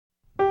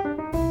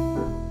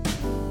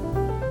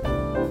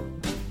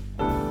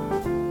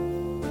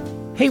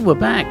Hey, we're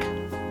back.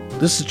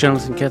 This is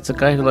Jonathan Katz, a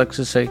guy who likes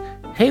to say,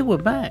 hey, we're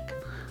back.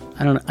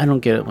 I don't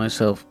get it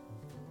myself.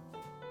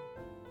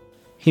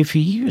 Hey, for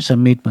years I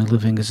made my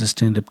living as a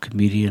stand-up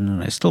comedian,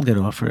 and I still get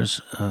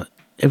offers.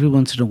 Every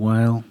once in a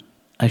while,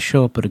 I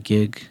show up at a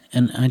gig,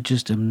 and I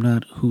just am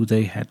not who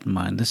they had in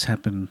mind. This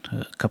happened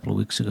a couple of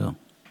weeks ago.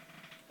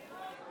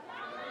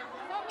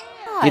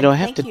 I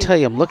have to tell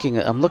you, I'm looking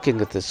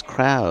at this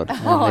crowd,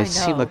 and they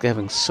seem like they're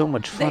having so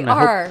much fun.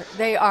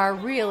 They are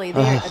really.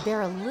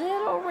 They're a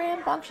little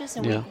rambunctious,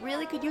 and we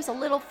really could use a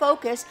little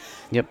focus.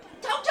 Yep.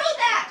 Don't do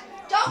that!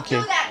 Don't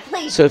do that,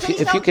 please. So if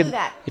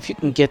you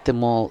can get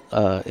them all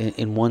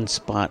in one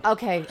spot.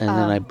 Okay. And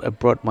then I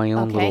brought my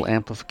own little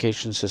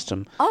amplification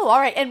system. Oh, all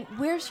right. And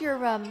where's your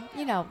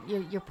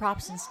your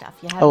props and stuff?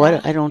 You have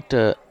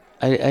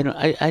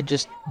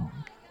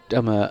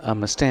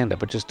I'm a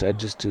stand-up. I just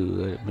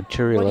do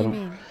material. What do you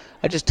mean?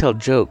 I just tell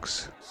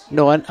jokes.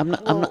 No, I'm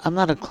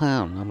not a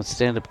clown. I'm a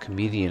stand-up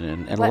comedian,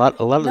 and a lot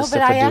of the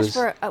stuff I do is.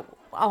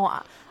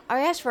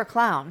 I asked for a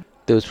clown.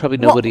 There was probably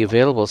nobody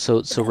available,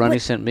 so Ronnie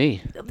sent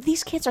me.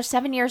 These kids are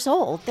 7 years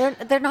old.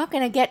 They're not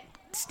going to get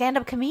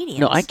stand-up comedians.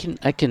 No, I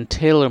can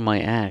tailor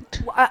my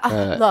act.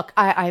 Look,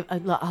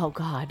 oh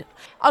God.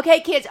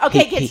 Okay, kids.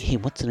 Hey,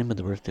 what's the name of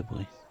the birthday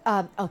boy?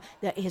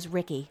 His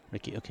Ricky.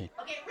 Ricky, okay.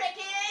 Okay,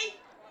 Ricky,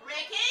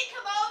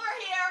 come over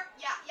here.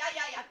 Yeah.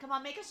 Come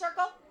on, make a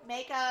circle.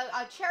 Make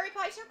a cherry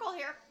pie circle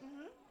here.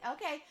 Mm-hmm.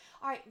 Okay.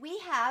 All right, we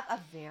have a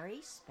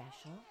very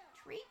special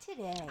treat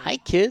today. Hi,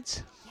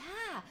 kids.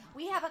 Yeah,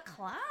 we have a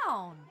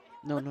clown.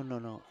 No. I'm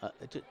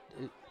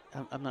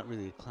not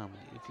really a clown.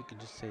 If you could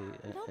just say.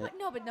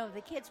 No.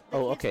 The kids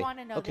okay. want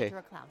to know that you're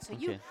a clown. So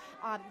you be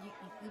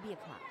a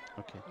clown.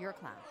 Okay. You're a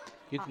clown.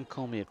 You can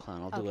call me a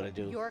clown. I'll do what I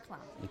do. You're a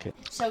clown. Okay.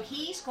 So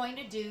he's going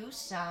to do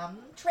some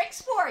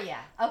tricks for you.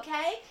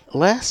 Okay.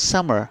 Last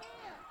summer,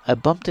 I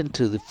bumped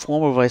into the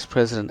former Vice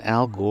President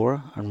Al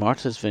Gore on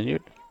Martha's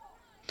Vineyard,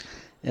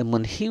 and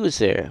when he was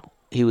there,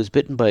 he was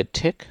bitten by a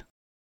tick.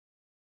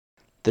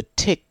 The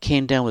tick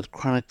came down with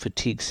chronic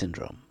fatigue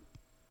syndrome.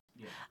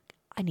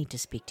 I need to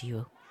speak to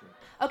you.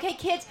 Okay,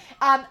 kids,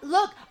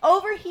 look,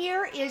 over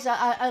here is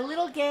a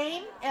little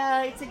game.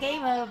 It's a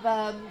game of,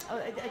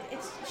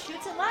 it's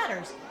shoots and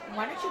ladders.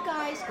 Why don't you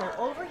guys go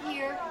over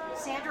here?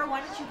 Sandra,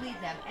 why don't you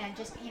lead them? And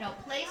just,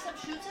 play some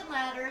shoots and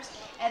ladders,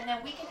 and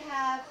then we can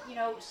have,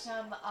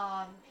 some,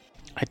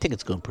 I think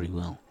it's going pretty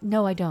well.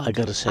 No, I don't. I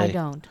gotta say. I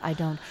don't.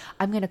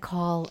 I'm gonna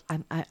call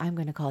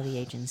the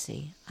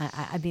agency.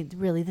 I mean,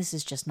 really, this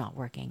is just not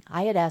working.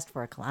 I had asked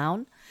for a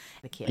clown.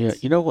 The kids. Yeah,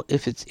 you know what?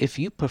 If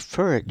you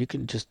prefer it, you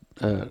can just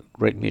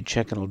write me a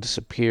check and it'll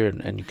disappear,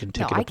 and you can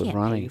take it up with Ronnie.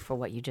 I can't pay you for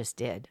what you just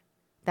did.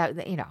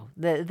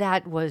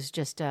 That was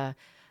just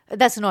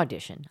that's an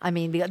audition. I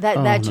mean,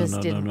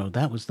 didn't. No.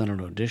 That was not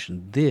an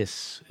audition.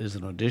 This is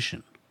an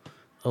audition.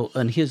 Oh,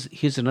 and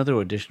here's another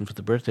audition for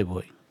the birthday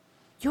boy.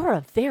 You're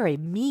a very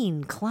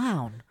mean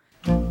clown.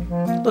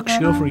 Look, she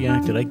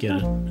overreacted. I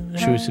get it.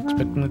 She was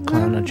expecting a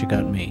clown and she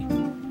got me.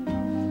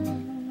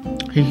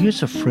 Hey,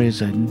 here's a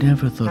phrase I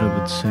never thought I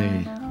would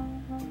say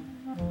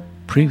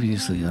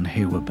previously on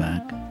Hey, We're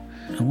Back.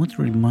 I want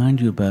to remind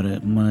you about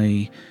it.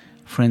 My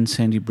friend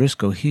Sandy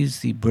Briscoe,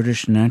 he's the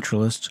British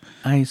naturalist.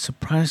 I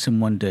surprised him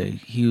one day.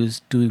 He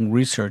was doing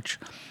research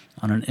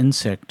on an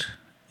insect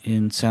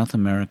in South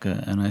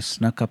America, and I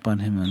snuck up on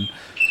him, and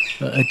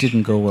it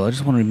didn't go well. I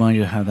just want to remind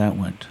you how that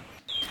went.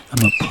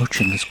 I'm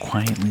approaching as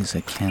quietly as I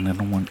can. I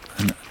don't want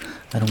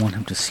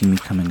him to see me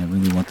coming. I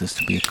really want this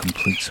to be a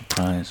complete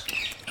surprise.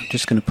 I'm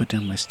just going to put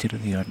down my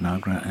state-of-the-art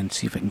Nagra and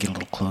see if I can get a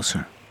little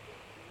closer.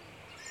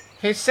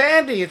 Hey,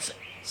 Sandy, it's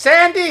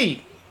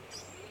Sandy!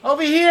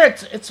 Over here,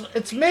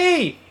 it's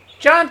me,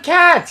 Jon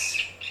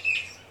Katz.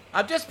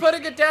 I'm just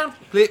putting it down.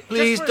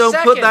 Please don't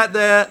put that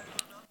there.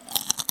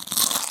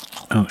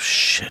 Oh,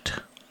 shit.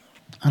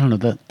 I don't know,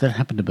 that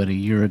happened about a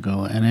year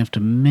ago, and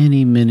after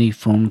many, many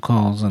phone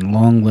calls and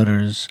long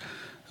letters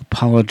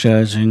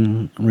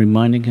apologizing,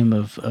 reminding him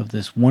of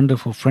this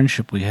wonderful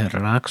friendship we had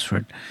at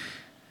Oxford,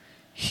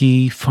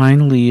 he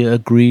finally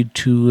agreed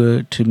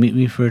to meet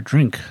me for a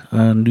drink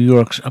on New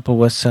York's Upper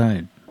West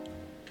Side.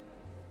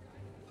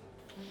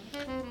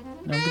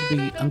 Now,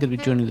 I'm gonna be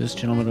joining this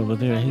gentleman over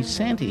there. Hey,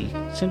 Sandy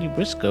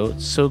Briscoe,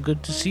 it's so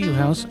good to see you.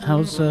 How's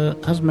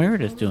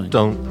Meredith doing?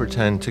 Don't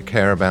pretend to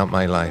care about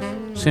my life.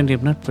 Sandy,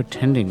 I'm not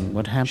pretending.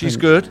 What happened? She's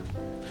good.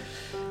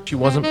 She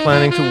wasn't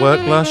planning to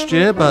work last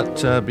year,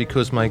 but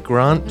because my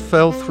grant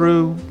fell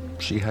through,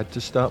 she had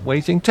to start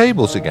waiting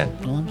tables again.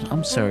 Well,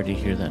 I'm sorry to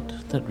hear that.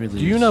 That really.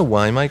 Do you know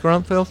why my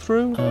grant fell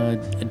through?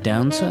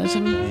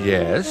 Downsizing?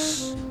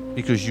 Yes,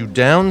 because you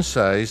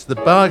downsized the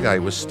bug I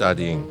was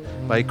studying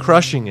by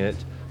crushing it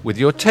with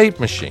your tape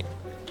machine.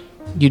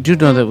 You do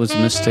know that was a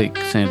mistake,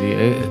 Sandy.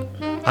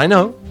 I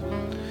know,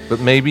 but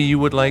maybe you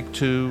would like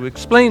to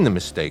explain the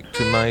mistake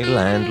to my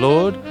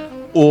landlord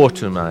or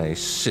to my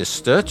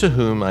sister, to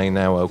whom I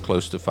now owe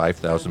close to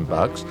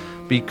 $5,000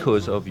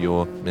 because of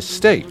your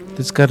mistake.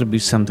 There's got to be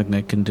something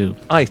I can do.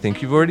 I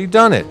think you've already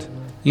done it.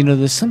 You know,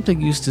 there's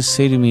something you used to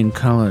say to me in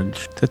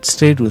college that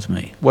stayed with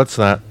me. What's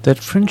that? That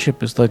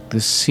friendship is like the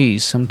sea.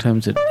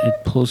 Sometimes it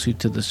pulls you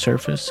to the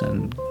surface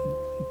and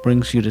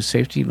brings you to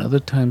safety, and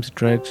other times it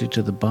drags you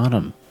to the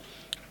bottom,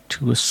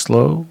 to a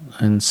slow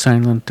and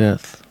silent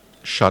death.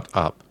 Shut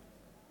up.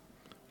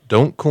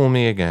 Don't call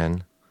me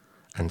again,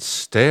 and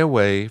stay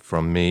away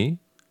from me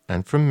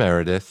and from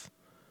Meredith,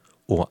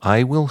 or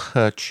I will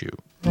hurt you.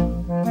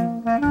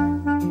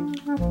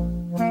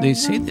 They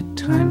say that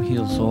time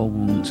heals all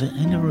wounds.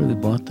 I never really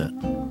bought that.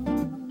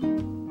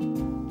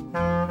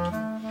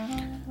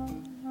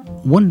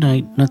 One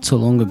night, not so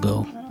long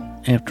ago,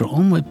 after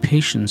all my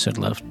patients had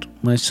left,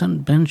 my son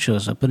Ben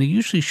shows up, and he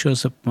usually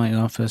shows up at my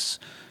office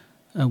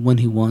when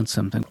he wants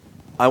something.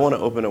 I want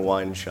to open a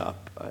wine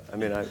shop.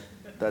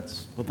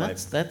 That's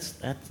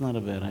not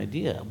a bad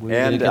idea.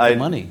 Where are you going to get the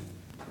money?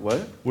 What?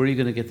 Where are you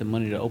going to get the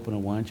money to open a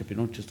wine shop? You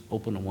don't just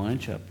open a wine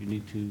shop. You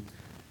need to...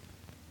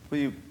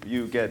 Well,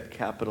 you get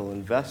capital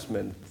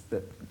investment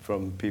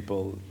from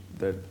people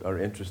that are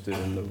interested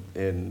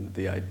in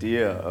the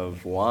idea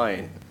of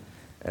wine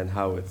and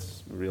how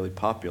it's really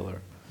popular.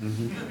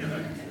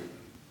 Mm-hmm.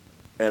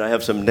 And I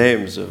have some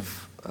names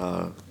of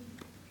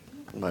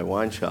my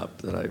wine shop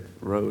that I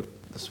wrote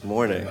this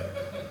morning.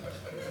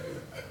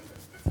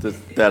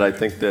 That I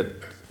think that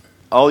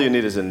all you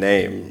need is a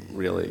name,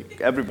 really.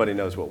 Everybody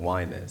knows what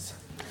wine is.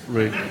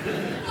 Right.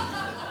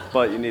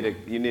 But you need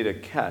a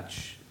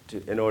catch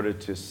in order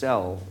to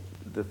sell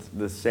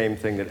the same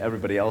thing that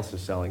everybody else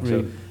is selling. Right.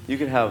 So you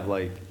could have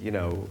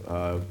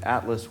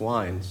Atlas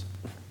wines.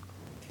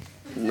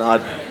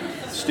 Not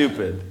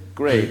stupid.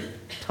 Great.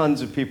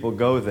 Tons of people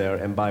go there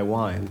and buy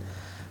wine.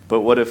 But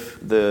what if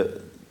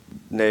the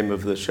name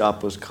of the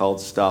shop was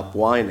called Stop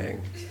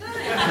Whining?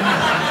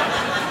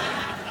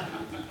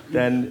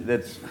 Then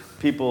that's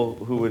people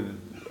who would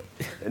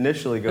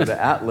initially go to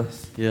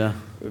Atlas. Yeah.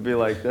 Would be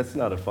like, that's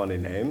not a funny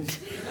name.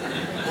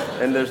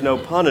 And there's no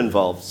pun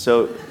involved.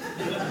 So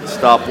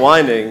Stop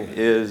Whining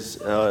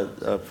is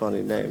a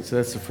funny name. So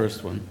that's the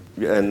first one.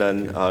 And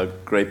then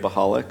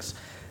Grapeaholics.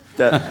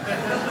 That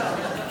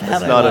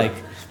I like.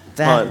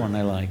 That one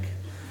I like.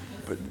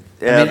 But,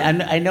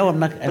 yeah, I know I'm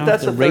not... But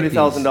that's a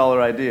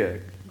 $30,000 idea.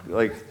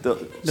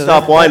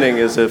 Stop Whining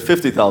is a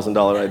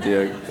 $50,000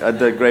 idea.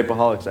 The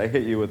Grapeaholics, I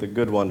hit you with a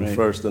good one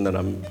first, and then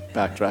I'm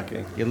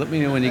backtracking. Yeah, let me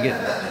know when you get...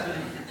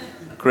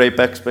 Grape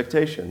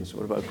Expectations.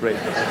 What about Grape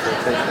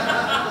Expectations?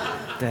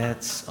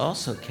 That's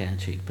also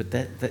catchy, but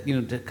that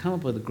to come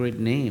up with a great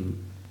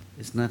name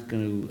is not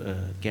going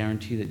to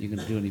guarantee that you're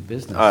going to do any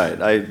business. All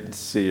right, I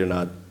see you're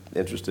not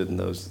interested in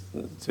those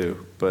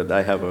two, but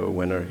I have a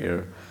winner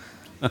here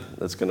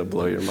that's going to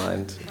blow your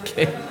mind.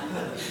 Okay.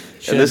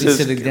 And this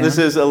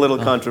is a little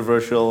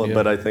controversial,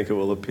 but I think it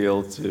will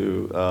appeal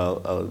to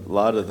a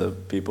lot of the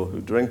people who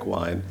drink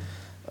wine.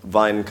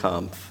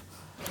 Weinkampf.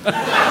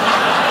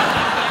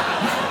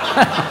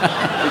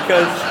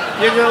 Because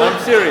I'm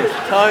serious.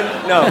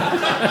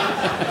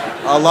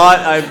 A lot.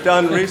 I've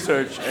done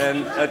research,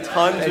 and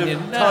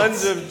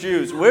tons of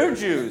Jews. We're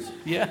Jews.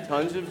 Yeah.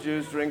 Tons of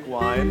Jews drink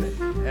wine,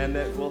 and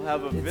that will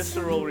have a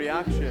visceral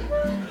reaction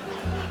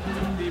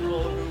to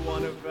people who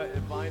want to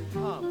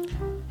Weinkampf.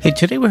 Hey,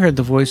 today we heard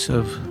the voice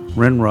of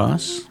Wren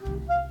Ross,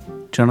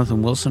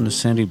 Jonathan Wilson as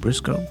Sandy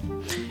Briscoe,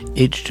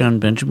 H. Jon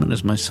Benjamin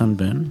as my son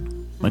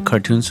Ben, my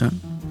cartoon son.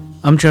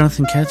 I'm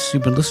Jonathan Katz.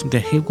 You've been listening to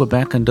Hey, We're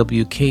Back on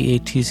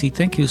WKATC.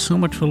 Thank you so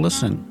much for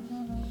listening.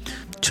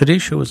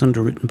 Today's show is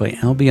underwritten by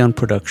Albion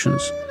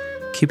Productions,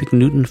 keeping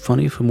Newton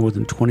funny for more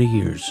than 20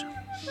 years.